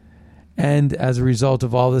 And as a result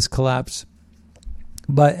of all this collapse,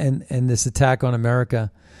 and this attack on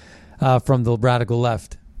America from the radical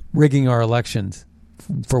left, rigging our elections,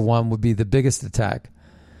 for one, would be the biggest attack.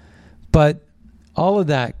 But all of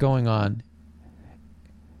that going on,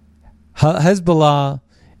 Hezbollah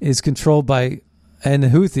is controlled by, and the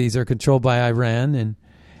Houthis are controlled by Iran, and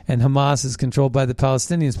Hamas is controlled by the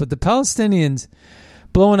Palestinians. But the Palestinians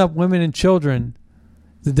blowing up women and children,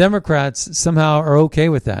 the Democrats somehow are okay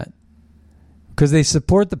with that because they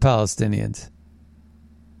support the Palestinians.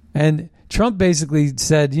 And Trump basically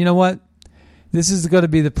said, you know what? This is going to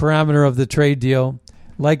be the parameter of the trade deal,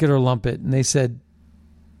 like it or lump it. And they said,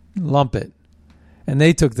 lump it. And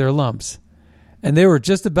they took their lumps. And they were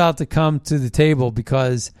just about to come to the table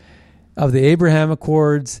because of the Abraham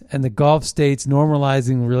Accords and the Gulf states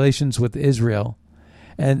normalizing relations with Israel.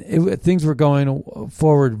 And things were going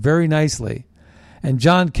forward very nicely. And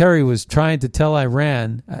John Kerry was trying to tell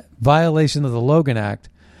Iran, violation of the Logan Act,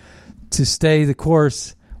 to stay the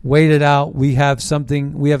course, wait it out. We have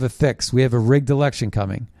a fix. We have a rigged election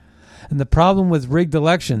coming. And the problem with rigged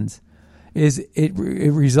elections is it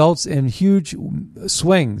results in huge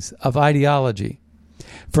swings of ideology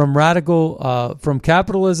from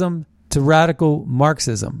capitalism to radical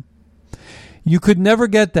Marxism. You could never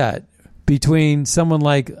get that between someone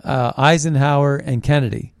like Eisenhower and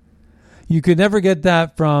Kennedy. You could never get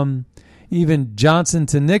that from even Johnson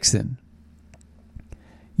to Nixon.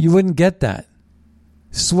 You wouldn't get that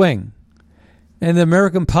swing. And the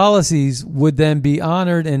American policies would then be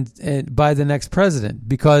honored and by the next president,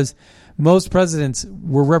 because most presidents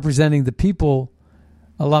were representing the people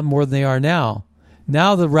a lot more than they are now.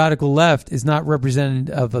 Now the radical left is not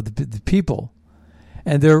representative of the people,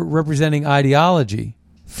 and they're representing ideology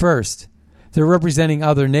first. They're representing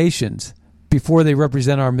other nations before they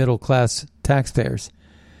represent our middle-class taxpayers.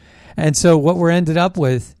 And so what we're ended up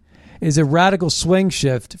with is a radical swing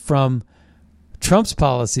shift from Trump's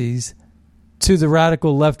policies to the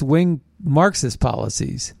radical left-wing Marxist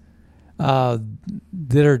policies that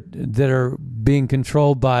are being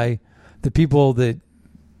controlled by the people that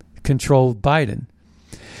control Biden.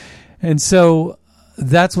 And so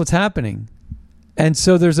that's what's happening. And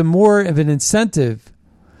so there's a more of an incentive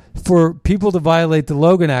for people to violate the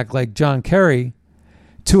Logan Act, like John Kerry,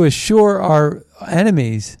 to assure our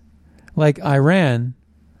enemies, like Iran,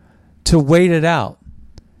 to wait it out.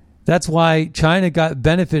 That's why China got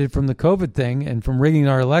benefited from the COVID thing and from rigging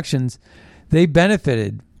our elections. They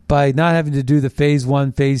benefited by not having to do the phase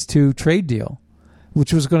 1, phase 2 trade deal,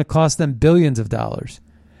 which was going to cost them billions of dollars.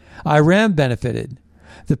 Iran benefited.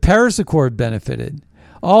 The Paris Accord benefited.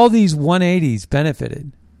 All these 180s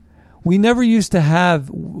benefited. We never used to have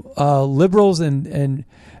liberals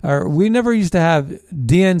we never used to have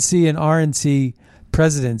DNC and RNC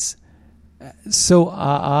presidents so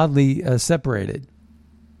oddly separated.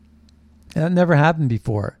 That never happened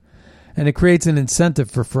before. And it creates an incentive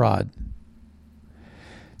for fraud.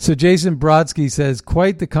 So Jason Brodsky says,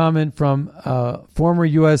 quite the comment from former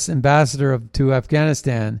U.S. ambassador to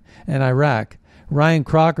Afghanistan and Iraq, Ryan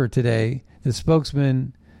Crocker, today, the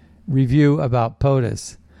spokesman review about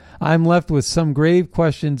POTUS. I'm left with some grave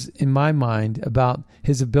questions in my mind about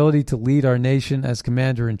his ability to lead our nation as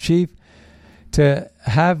commander-in-chief. To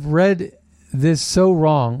have read this so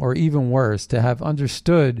wrong, or even worse, to have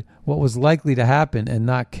understood what was likely to happen and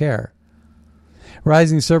not care.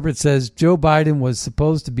 Rising Serpent says, Joe Biden was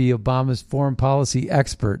supposed to be Obama's foreign policy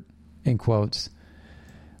expert, in quotes.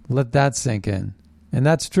 Let that sink in. And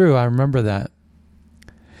that's true. I remember that.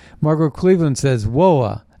 Margaret Cleveland says,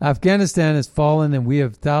 whoa, Afghanistan has fallen and we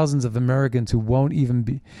have thousands of Americans who won't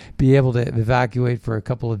even be able to evacuate for a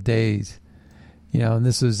couple of days. And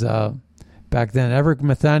this was back then. Eric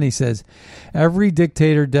Mathani says, every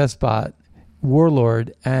dictator, despot,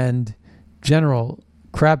 warlord, and general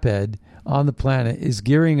craphead on the planet is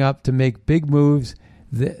gearing up to make big moves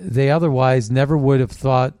they otherwise never would have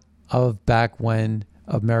thought of back when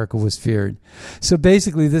America was feared. So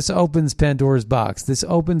basically, this opens Pandora's box. This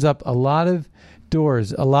opens up a lot of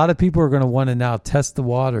doors. A lot of people are going to want to now test the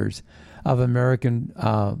waters of American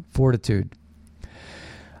fortitude.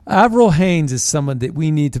 Avril Haines is someone that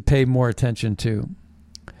we need to pay more attention to.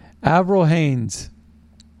 Avril Haines.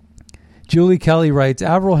 Julie Kelly writes,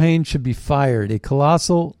 Avril Haines should be fired. A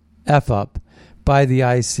colossal F-up by the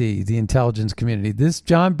IC, the intelligence community. This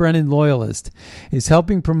John Brennan loyalist is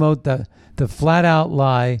helping promote the flat-out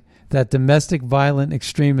lie that domestic violent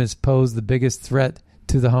extremists pose the biggest threat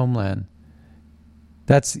to the homeland.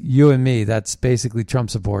 That's you and me. That's basically Trump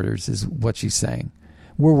supporters, is what she's saying.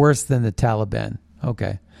 We're worse than the Taliban.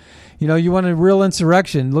 Okay. You want a real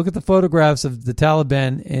insurrection, look at the photographs of the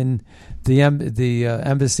Taliban in the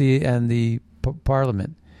embassy and the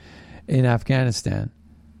parliament in Afghanistan.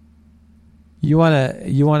 You want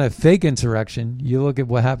a fake insurrection, you look at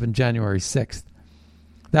what happened January 6th.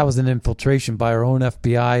 That was an infiltration by our own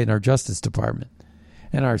FBI and our Justice Department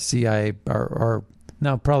and our CIA,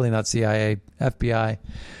 no, probably not CIA, FBI.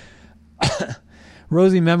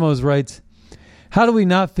 Rosie Memos writes, how do we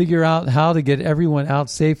not figure out how to get everyone out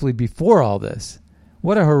safely before all this?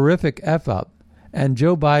 What a horrific F-up. And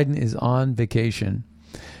Joe Biden is on vacation.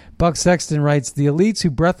 Buck Sexton writes, the elites who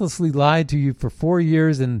breathlessly lied to you for 4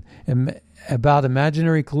 years about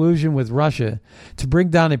imaginary collusion with Russia to bring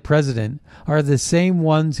down a president are the same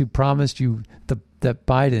ones who promised you that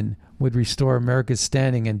Biden would restore America's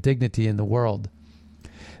standing and dignity in the world.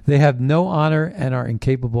 They have no honor and are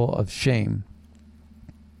incapable of shame.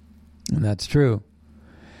 And that's true.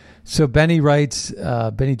 So Benny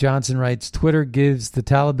Johnson writes, Twitter gives the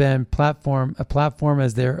Taliban a platform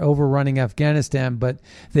as they're overrunning Afghanistan, but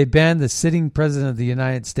they banned the sitting president of the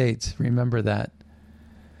United States. Remember that.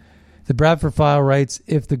 The Bradford File writes,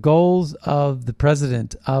 if the goals of the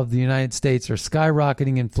president of the United States are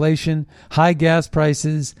skyrocketing inflation, high gas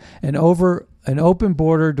prices, and over an open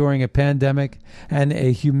border during a pandemic, and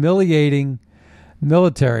a humiliating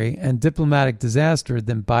military and diplomatic disaster,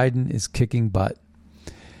 then Biden is kicking butt.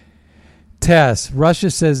 TASS, Russia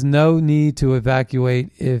says no need to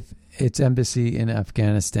evacuate its embassy in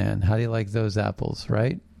Afghanistan. How do you like those apples,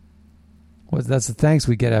 right? Well, that's the thanks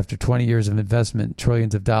we get after 20 years of investment,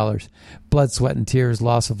 trillions of dollars, blood, sweat, and tears,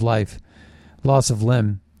 loss of life, loss of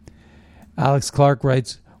limb. Alex Clark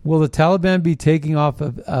writes, will the Taliban be taking off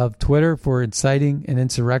of Twitter for inciting an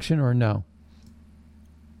insurrection or no?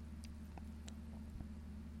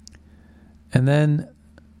 And then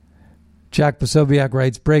Jack Posobiec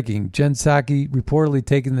writes, breaking, Jen Psaki reportedly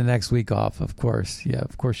taking the next week off. Of course. Yeah,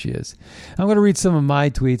 of course she is. I'm going to read some of my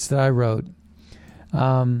tweets that I wrote.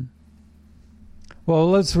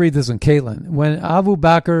 Well, let's read this one. Caitlin. When Abu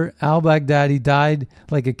Bakr al-Baghdadi died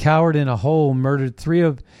like a coward in a hole, murdered 3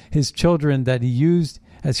 of his children that he used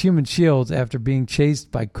as human shields after being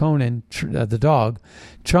chased by Conan, the dog,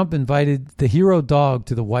 Trump invited the hero dog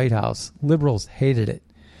to the White House. Liberals hated it.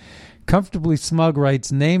 Comfortably Smug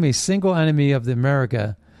writes, name a single enemy of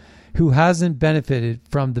America who hasn't benefited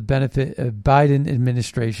from the benefit of Biden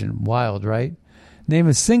administration. Wild, right? Name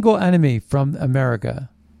a single enemy from America.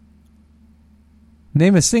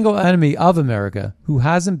 Name a single enemy of America who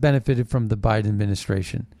hasn't benefited from the Biden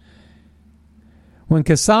administration. When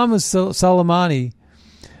Qasem Soleimani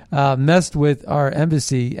messed with our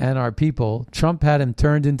embassy and our people, Trump had him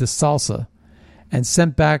turned into salsa and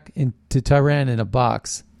sent back to Tehran in a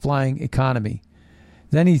box, flying economy.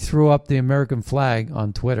 Then he threw up the American flag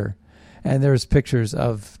on Twitter, and there's pictures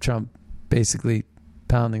of Trump basically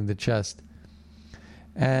pounding the chest.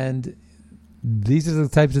 And these are the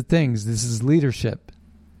types of things. This is leadership.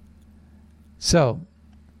 So,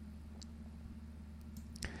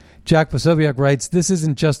 Jack Posobiec writes, this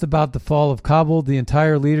isn't just about the fall of Kabul. The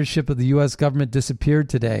entire leadership of the U.S. government disappeared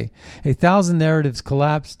today. 1,000 narratives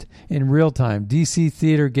collapsed in real time. D.C.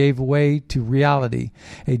 theater gave way to reality.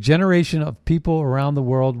 A generation of people around the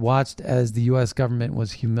world watched as the U.S. government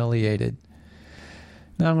was humiliated.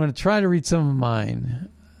 Now I'm going to try to read some of mine.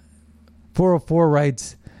 404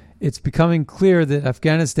 writes, it's becoming clear that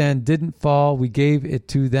Afghanistan didn't fall. We gave it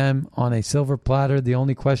to them on a silver platter. The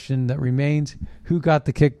only question that remains, who got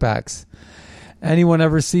the kickbacks? Anyone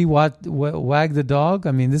ever see Wag the Dog?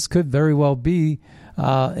 I mean, this could very well be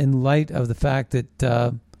in light of the fact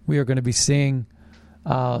that we are going to be seeing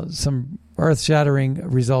some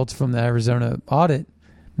earth-shattering results from the Arizona audit.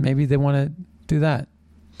 Maybe they want to do that.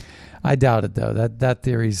 I doubt it, though. That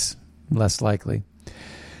theory's less likely.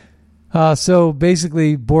 So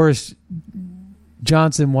basically, Boris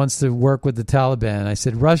Johnson wants to work with the Taliban. I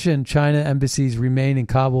said, Russia and China embassies remain in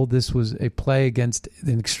Kabul. This was a play against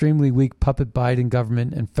an extremely weak puppet Biden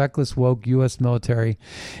government and feckless woke U.S. military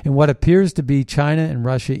in what appears to be China and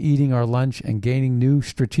Russia eating our lunch and gaining new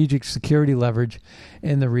strategic security leverage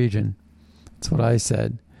in the region. That's what I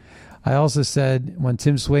said. I also said, when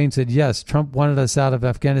Tim Swain said, yes, Trump wanted us out of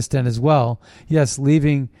Afghanistan as well. Yes,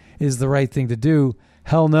 leaving is the right thing to do.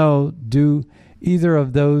 Hell no, do either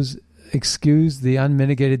of those excuse the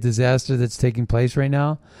unmitigated disaster that's taking place right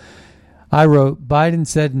now? I wrote, Biden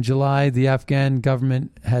said in July the Afghan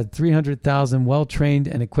government had 300,000 well-trained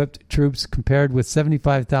and equipped troops compared with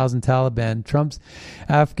 75,000 Taliban. Trump's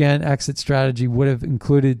Afghan exit strategy would have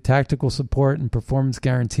included tactical support and performance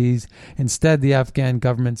guarantees. Instead, the Afghan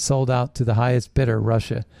government sold out to the highest bidder,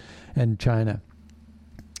 Russia and China.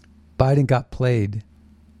 Biden got played.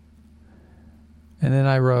 And then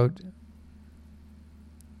I wrote,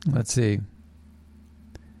 let's see,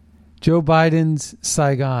 Joe Biden's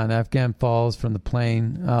Saigon, Afghan falls from the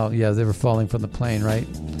plane. Oh, yeah, they were falling from the plane, right?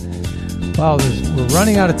 Wow, we're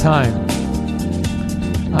running out of time.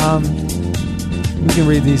 We can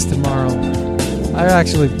read these tomorrow. I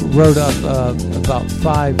actually wrote up about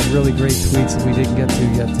 5 really great tweets that we didn't get to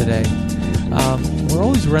yet today. We're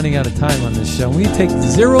always running out of time on this show. We take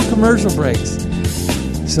 0 commercial breaks.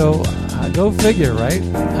 So go figure, right?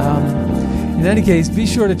 In any case, be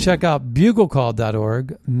sure to check out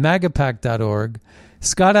buglecall.org, magapack.org,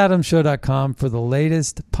 scottadamshow.com for the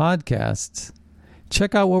latest podcasts.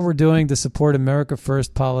 Check out what we're doing to support America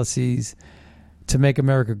First policies to make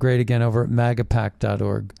America great again over at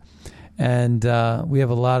magapack.org. And we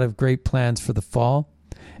have a lot of great plans for the fall.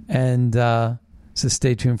 And so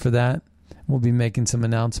stay tuned for that. We'll be making some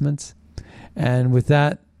announcements. And with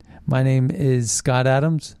that, My name is Scott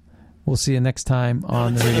Adams. We'll see you next time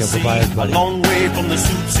on the radio. Bye-bye, everybody. A long way from the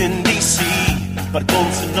suits in D.C., but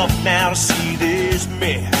close enough now to see this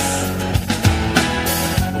mess.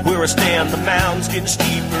 Where I stand, the mound's getting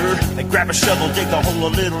steeper. They grab a shovel, dig the hole a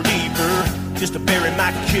little deeper, just to bury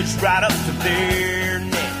my kids right up to there.